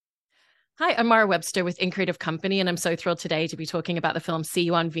Hi, I'm Mara Webster with In Creative Company, and I'm so thrilled today to be talking about the film See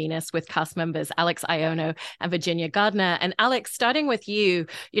You on Venus with cast members Alex Aiono and Virginia Gardner. And Alex, starting with you,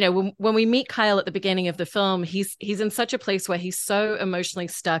 when we meet Kyle at the beginning of the film, he's in such a place where he's so emotionally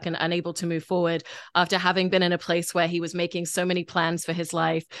stuck and unable to move forward after having been in a place where he was making so many plans for his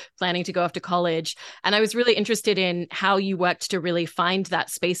life, planning to go off to college. And I was really interested in how you worked to really find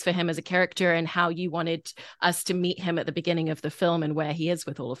that space for him as a character and how you wanted us to meet him at the beginning of the film and where he is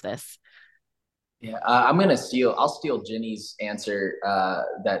with all of this. Yeah, I'll steal Ginny's answer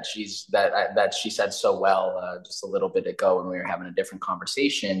that she said so well just a little bit ago when we were having a different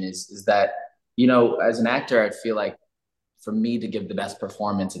conversation. Is that as an actor, I feel like for me to give the best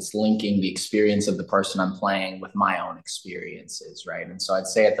performance, it's linking the experience of the person I'm playing with my own experiences, right? And so I'd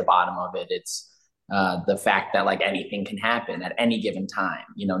say at the bottom of it, it's the fact that like anything can happen at any given time.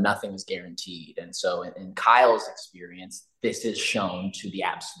 Nothing is guaranteed. And so in Kyle's experience, this is shown to the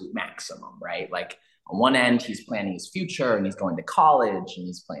absolute maximum, right? Like on one end, he's planning his future and he's going to college and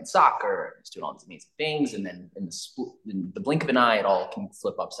he's playing soccer and he's doing all these amazing things. And then in the blink of an eye, it all can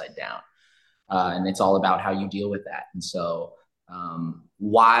flip upside down. And it's all about how you deal with that. And so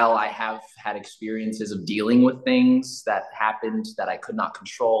while I have had experiences of dealing with things that happened that I could not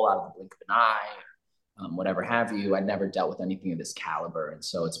control out of the blink of an eye, whatever have you, I never dealt with anything of this caliber. And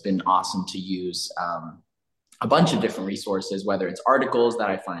so it's been awesome to use a bunch of different resources, whether it's articles that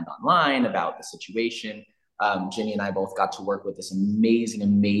I find online about the situation. Ginny and I both got to work with this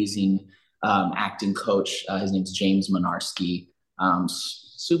amazing acting coach. His name's James Monarski.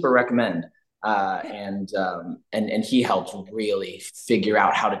 Super recommend. And he helped really figure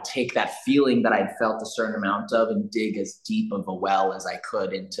out how to take that feeling that I'd felt a certain amount of and dig as deep of a well as I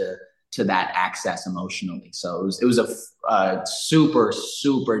could into that access emotionally. So it was a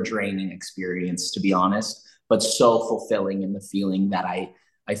super draining experience, to be honest, but so fulfilling in the feeling that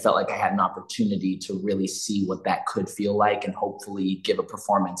I felt like I had an opportunity to really see what that could feel like and hopefully give a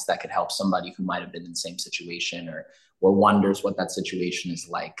performance that could help somebody who might have been in the same situation or wonders what that situation is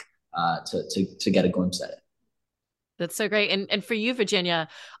like to get a glimpse at it. That's so great. And for you, Virginia,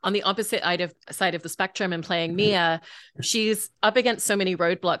 on the opposite side of the spectrum and playing Mia, she's up against so many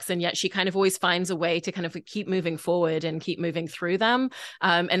roadblocks, and yet she kind of always finds a way to kind of keep moving forward and keep moving through them,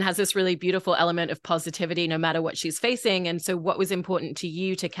 and has this really beautiful element of positivity no matter what she's facing. And so what was important to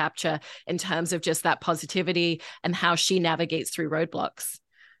you to capture in terms of just that positivity and how she navigates through roadblocks?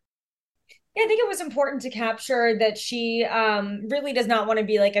 Yeah, I think it was important to capture that she really does not want to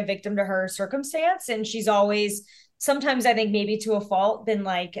be like a victim to her circumstance. And she's always, sometimes I think maybe to a fault, been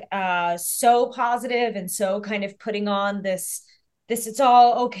like so positive and so kind of putting on this it's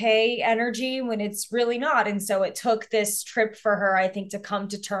all okay energy when it's really not. And so it took this trip for her, I think, to come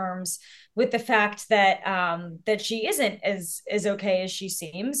to terms with the fact that that she isn't as okay as she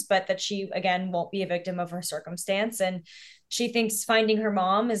seems, but that she again won't be a victim of her circumstance. And she thinks finding her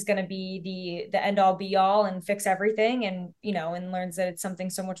mom is going to be the end all be all and fix everything, and and learns that it's something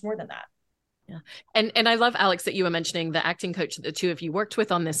so much more than that. Yeah. And I love, Alex, that you were mentioning the acting coach that the two of you worked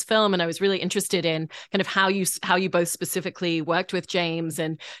with on this film. And I was really interested in kind of how you both specifically worked with James,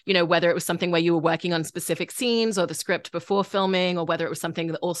 and whether it was something where you were working on specific scenes or the script before filming, or whether it was something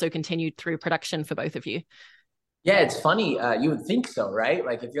that also continued through production for both of you. Yeah, it's funny. You would think so, right?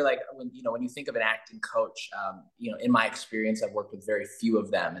 Like if you're like when you think of an acting coach, in my experience, I've worked with very few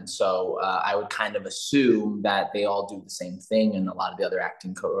of them, and so I would kind of assume that they all do the same thing. And a lot of the other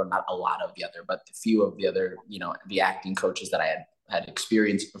acting or not a lot of the other, but the few of the other, the acting coaches that I had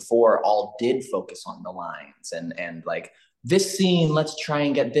experienced before, all did focus on the lines and like this scene. Let's try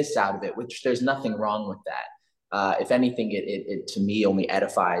and get this out of it. Which there's nothing wrong with that. If anything, it to me only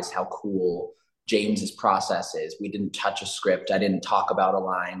edifies how cool James's process is. We didn't touch a script. I didn't talk about a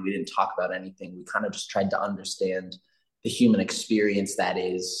line. We didn't talk about anything. We kind of just tried to understand the human experience that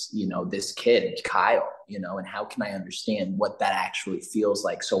is, this kid, Kyle, and how can I understand what that actually feels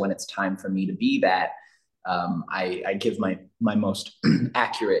like? So when it's time for me to be that, I give my most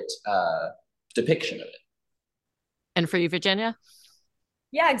accurate depiction of it. And for you, Virginia?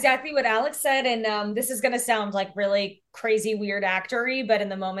 Yeah, exactly what Alex said. And this is going to sound like really crazy, weird actory, but in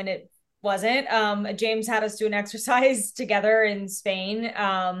the moment it wasn't. James had us do an exercise together in Spain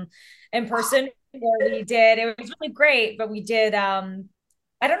in person where we did, it was really great, but we did I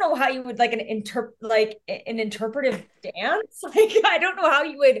don't know how you would like an interpretive dance. Like I don't know how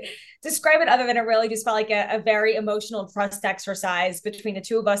you would describe it other than it really just felt like a very emotional trust exercise between the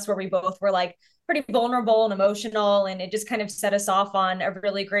two of us where we both were like pretty vulnerable and emotional, and it just kind of set us off on a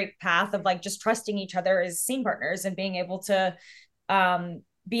really great path of like just trusting each other as scene partners and being able to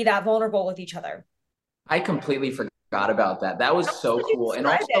be that vulnerable with each other. I completely forgot about that. That was How so would you cool. And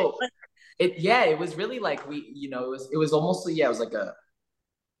describe it? also, it was really like it was almost, yeah, it was like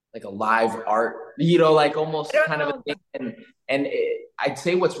a live art, like almost kind of a thing. And I'd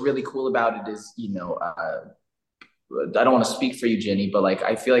say what's really cool about it is, I don't want to speak for you, Jenny, but like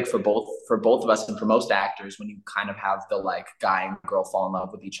I feel like for both of us and for most actors, when you kind of have the like guy and girl fall in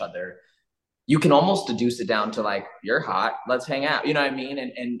love with each other, you can almost deduce it down to like, you're hot, let's hang out. You know what I mean?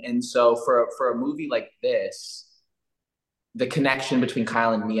 And so for a movie like this, the connection between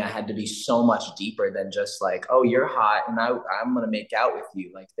Kyle and Mia had to be so much deeper than just like, oh, you're hot and I'm gonna make out with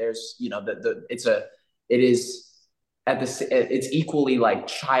you. Like there's, it is it's equally like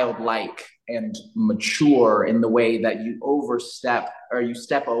childlike and mature in the way that you overstep or you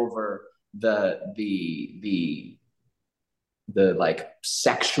step over the like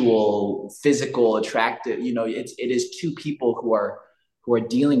sexual, physical, attractive, it is two people who are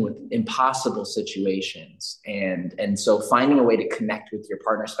dealing with impossible situations. And so finding a way to connect with your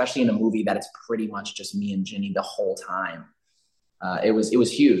partner, especially in a movie that it's pretty much just me and Ginny the whole time, it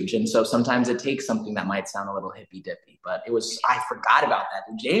was huge. And so sometimes it takes something that might sound a little hippy dippy, but I forgot about that.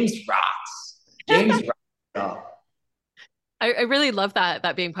 James rocks. James rocks. Oh. I really love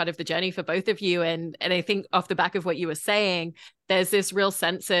that being part of the journey for both of you. And I think off the back of what you were saying, there's this real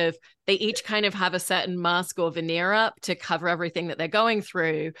sense of they each kind of have a certain mask or veneer up to cover everything that they're going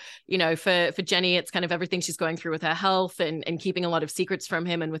through. For Jenny, it's kind of everything she's going through with her health and keeping a lot of secrets from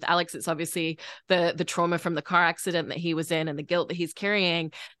him. And with Alex, it's obviously the trauma from the car accident that he was in and the guilt that he's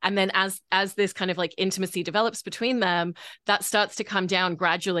carrying. And then as this kind of like intimacy develops between them, that starts to come down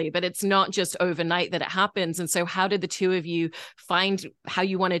gradually, but it's not just overnight that it happens. And so how did the two of you find how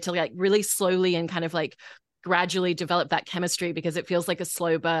you wanted to like really slowly and kind of like gradually develop that chemistry, because it feels like a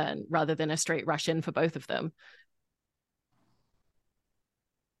slow burn rather than a straight rush in for both of them?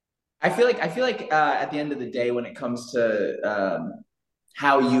 I feel like at the end of the day, when it comes to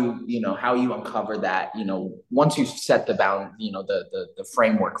how you uncover that, once you set the bound, the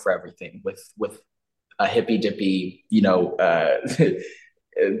framework for everything with a hippy dippy,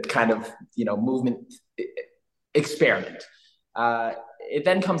 kind of, movement experiment. It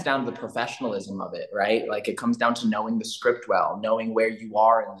then comes down to the professionalism of it, right? Like it comes down to knowing the script well, knowing where you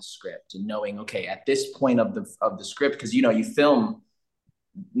are in the script, and knowing, okay, at this point of the script, because you film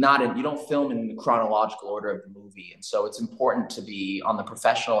you don't film in the chronological order of the movie, and so it's important to be on the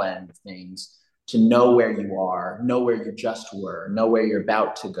professional end of things, to know where you are, know where you just were, know where you're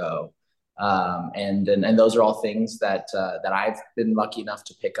about to go. And those are all things that I've been lucky enough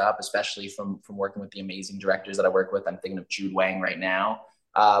to pick up, especially from working with the amazing directors that I work with. I'm thinking of Jude Wang right now,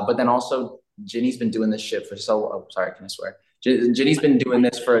 but then also Ginny's been doing this shit for sorry, can I swear? Ginny's been doing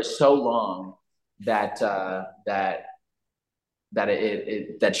this for so long that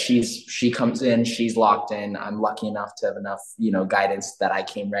she comes in, she's locked in. I'm lucky enough to have enough guidance that I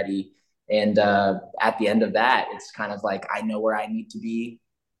came ready, and at the end of that, it's kind of like I know where I need to be.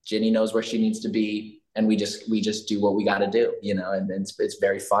 Ginny knows where she needs to be, and we just do what we got to do, and it's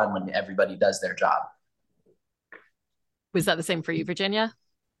very fun when everybody does their job. Was that the same for you, Virginia?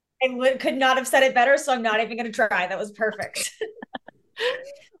 I could not have said it better, so I'm not even going to try. That was perfect.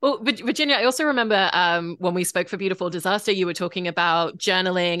 Well, Virginia, I also remember when we spoke for Beautiful Disaster, you were talking about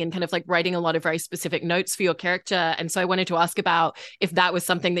journaling and kind of like writing a lot of very specific notes for your character. And so I wanted to ask about if that was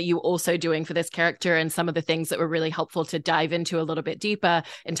something that you were also doing for this character, and some of the things that were really helpful to dive into a little bit deeper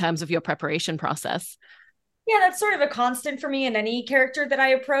in terms of your preparation process. Yeah, that's sort of a constant for me in any character that I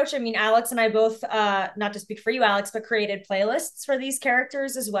approach. I mean, Alex and I both, not to speak for you, Alex, but created playlists for these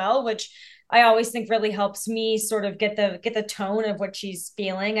characters as well, which I always think really helps me sort of get the tone of what she's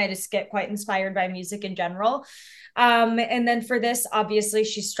feeling. I just get quite inspired by music in general. And then for this, obviously,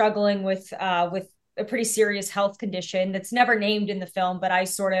 she's struggling with a pretty serious health condition that's never named in the film, but I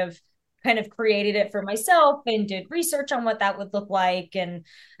sort of kind of created it for myself and did research on what that would look like. And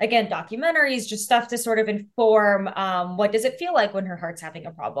again, documentaries, just stuff to sort of inform what does it feel like when her heart's having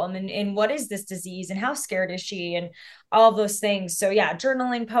a problem, and what is this disease and how scared is she, and all of those things. So yeah,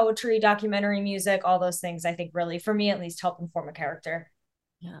 journaling, poetry, documentary music, all those things I think really, for me at least, help inform a character.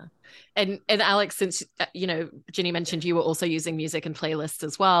 Yeah. And Alex, since, Ginny mentioned you were also using music and playlists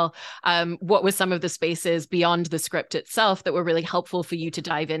as well, what were some of the spaces beyond the script itself that were really helpful for you to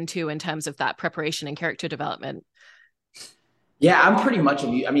dive into in terms of that preparation and character development? Yeah, I'm pretty much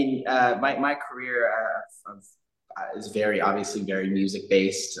my career is obviously very music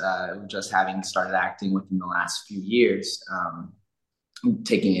based. Just having started acting within the last few years,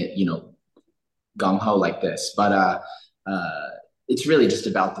 taking it, gung ho like this, but it's really just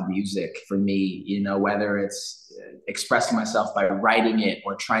about the music for me, whether it's expressing myself by writing it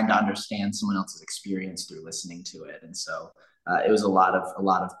or trying to understand someone else's experience through listening to it. And so it was a lot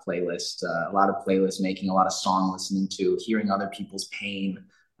of playlist making, a lot of song listening to, hearing other people's pain.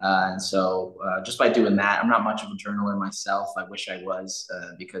 And so just by doing that, I'm not much of a journaler myself. I wish I was,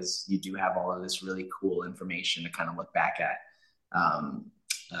 because you do have all of this really cool information to kind of look back at.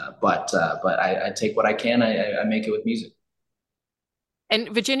 But I take what I can. I make it with music. And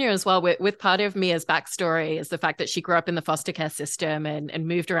Virginia as well, with part of Mia's backstory is the fact that she grew up in the foster care system and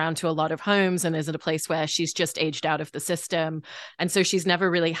moved around to a lot of homes and is in a place where she's just aged out of the system. And so she's never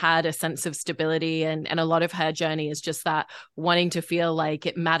really had a sense of stability. And a lot of her journey is just that wanting to feel like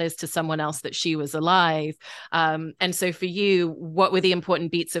it matters to someone else that she was alive. And so for you, what were the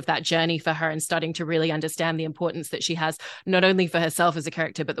important beats of that journey for her and starting to really understand the importance that she has, not only for herself as a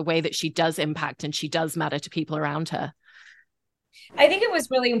character, but the way that she does impact and she does matter to people around her? I think it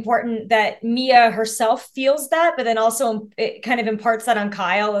was really important that Mia herself feels that, but then also it kind of imparts that on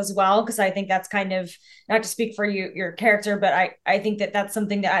Kyle as well, because I think that's kind of, not to speak for you, your character, but I think that that's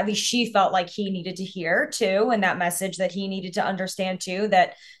something that at least she felt like he needed to hear too, and that message that he needed to understand too,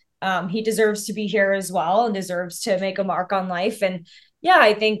 that he deserves to be here as well and deserves to make a mark on life. And yeah,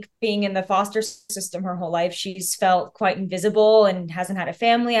 I think being in the foster system her whole life, she's felt quite invisible and hasn't had a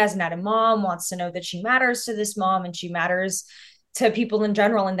family, hasn't had a mom, wants to know that she matters to this mom and she matters to people in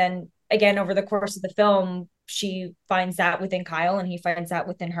general. And then again, over the course of the film, she finds that within Kyle and he finds that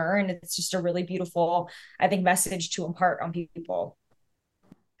within her. And it's just a really beautiful, I think, message to impart on people.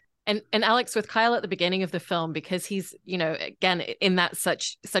 And Alex, with Kyle at the beginning of the film, because he's, again, in that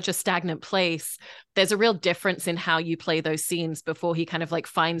such a stagnant place, there's a real difference in how you play those scenes before he kind of like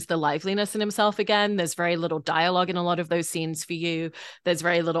finds the liveliness in himself again. There's very little dialogue in a lot of those scenes for you. There's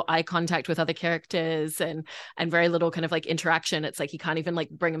very little eye contact with other characters and very little kind of like interaction. It's like he can't even like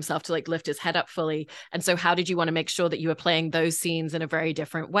bring himself to like lift his head up fully. And so how did you want to make sure that you were playing those scenes in a very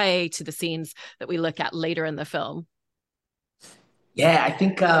different way to the scenes that we look at later in the film? Yeah, I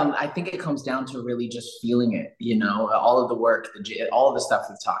think it comes down to really just feeling it. All of the work, all of the stuff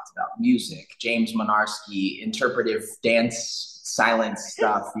we've talked about, music, James Monarski, interpretive dance, silence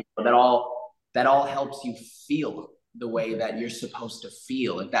stuff. That all helps you feel the way that you're supposed to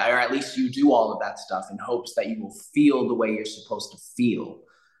feel, or at least you do all of that stuff in hopes that you will feel the way you're supposed to feel.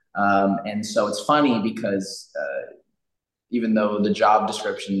 And so it's funny because even though the job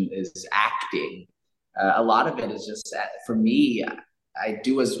description is acting, a lot of it is just for me. I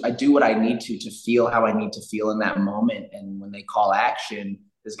do what I need to feel how I need to feel in that moment. And when they call action,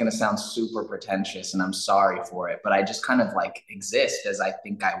 it's going to sound super pretentious, and I'm sorry for it, but I just kind of like exist as I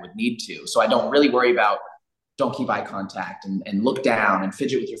think I would need to. So I don't really worry about don't keep eye contact and look down and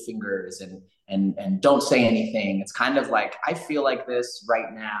fidget with your fingers and don't say anything. It's kind of like I feel like this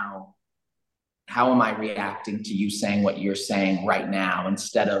right now. How am I reacting to you saying what you're saying right now,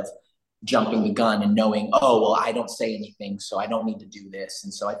 instead of jumping the gun and knowing, oh, well, I don't say anything, so I don't need to do this.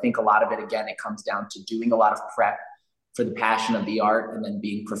 And so I think a lot of it, again, it comes down to doing a lot of prep for the passion of the art and then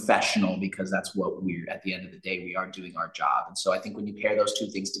being professional, because that's what at the end of the day, we are doing our job. And so I think when you pair those two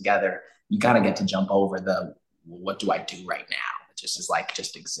things together, you kind of get to jump over what do I do right now? It just is like,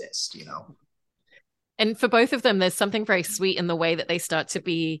 just exist. And for both of them, there's something very sweet in the way that they start to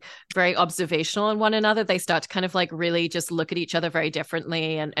be very observational on one another. They start to kind of like really just look at each other very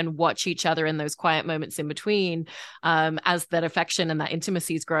differently and watch each other in those quiet moments in between, as that affection and that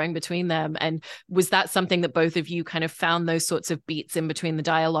intimacy is growing between them. And was that something that both of you kind of found, those sorts of beats in between the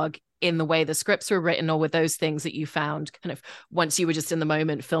dialogue in the way the scripts were written, or were those things that you found kind of once you were just in the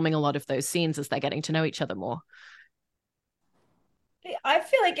moment filming a lot of those scenes as they're getting to know each other more? I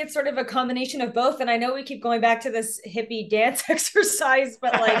feel like it's sort of a combination of both. And I know we keep going back to this hippie dance exercise,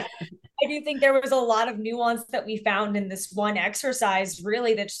 but like, I do think there was a lot of nuance that we found in this one exercise,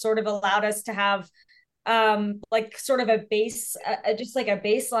 really, that sort of allowed us to have like sort of a base, just like a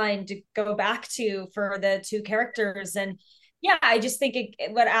baseline to go back to for the two characters. And yeah, I just think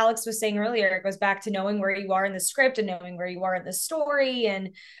what Alex was saying earlier, it goes back to knowing where you are in the script and knowing where you are in the story.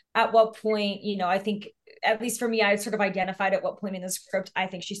 And at what point, I think, at least for me, I sort of identified at what point in the script I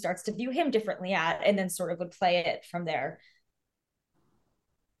think she starts to view him differently and then sort of would play it from there.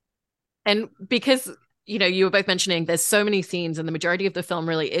 And because you were both mentioning there's so many scenes and the majority of the film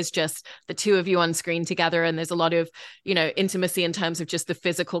really is just the two of you on screen together. And there's a lot of, intimacy in terms of just the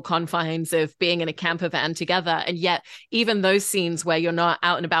physical confines of being in a camper van together. And yet even those scenes where you're not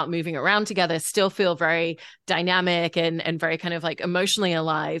out and about moving around together still feel very dynamic and very kind of like emotionally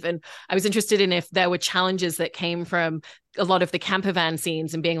alive. And I was interested in if there were challenges that came from a lot of the camper van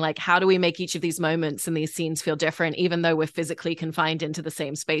scenes and being like, how do we make each of these moments and these scenes feel different, even though we're physically confined into the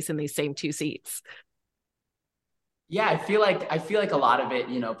same space in these same two seats? Yeah, I feel like a lot of it,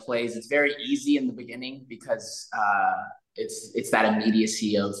 plays. It's very easy in the beginning because it's that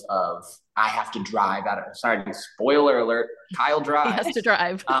immediacy of I have to drive out of, sorry, spoiler alert, Kyle drives. He has to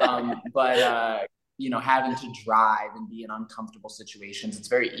drive. But you know, having to drive and be in uncomfortable situations, it's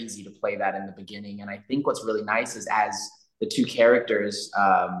very easy to play that in the beginning. And I think what's really nice is as the two characters,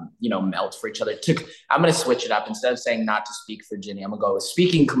 you know, melt for each other. I'm going to switch it up. Instead of saying not to speak for Ginny, I'm going to go with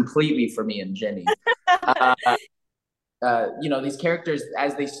speaking completely for me and Ginny. You know, these characters,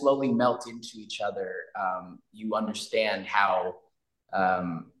 as they slowly melt into each other, you understand how,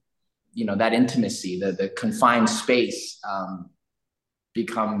 you know, that intimacy, the confined space,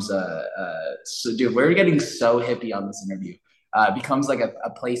 becomes so dude, we're getting so hippie on this interview. Becomes like a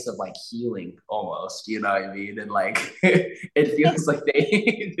place of like healing almost, you know what I mean? And like it feels like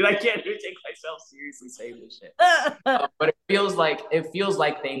they dude, I can't even take myself seriously saying this shit. But it feels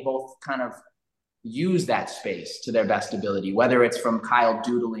like they both kind of use that space to their best ability, whether it's from Kyle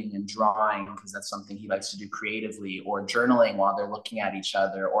doodling and drawing, because that's something he likes to do creatively, or journaling while they're looking at each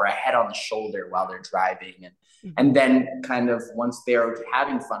other, or a head on the shoulder while they're driving. And then kind of once they're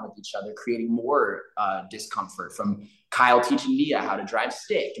having fun with each other, creating more discomfort, from Kyle teaching Mia how to drive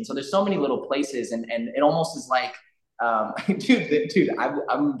stick. And so there's so many little places, and it almost is like, dude,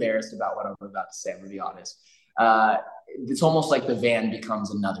 I'm embarrassed about what I'm about to say, I'm gonna be honest. It's almost like the van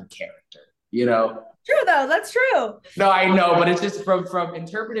becomes another character. You know, true though. That's true. No, I know, but it's just from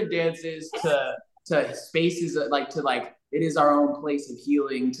interpretive dances to spaces like to like it is our own place of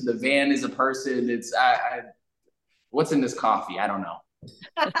healing, to the van is a person. It's what's in this coffee? I don't know.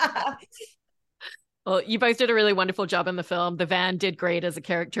 Well, you both did a really wonderful job in the film. The van did great as a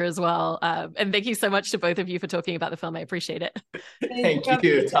character as well. And thank you so much to both of you for talking about the film. I appreciate it. Thank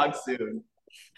you. Talk soon.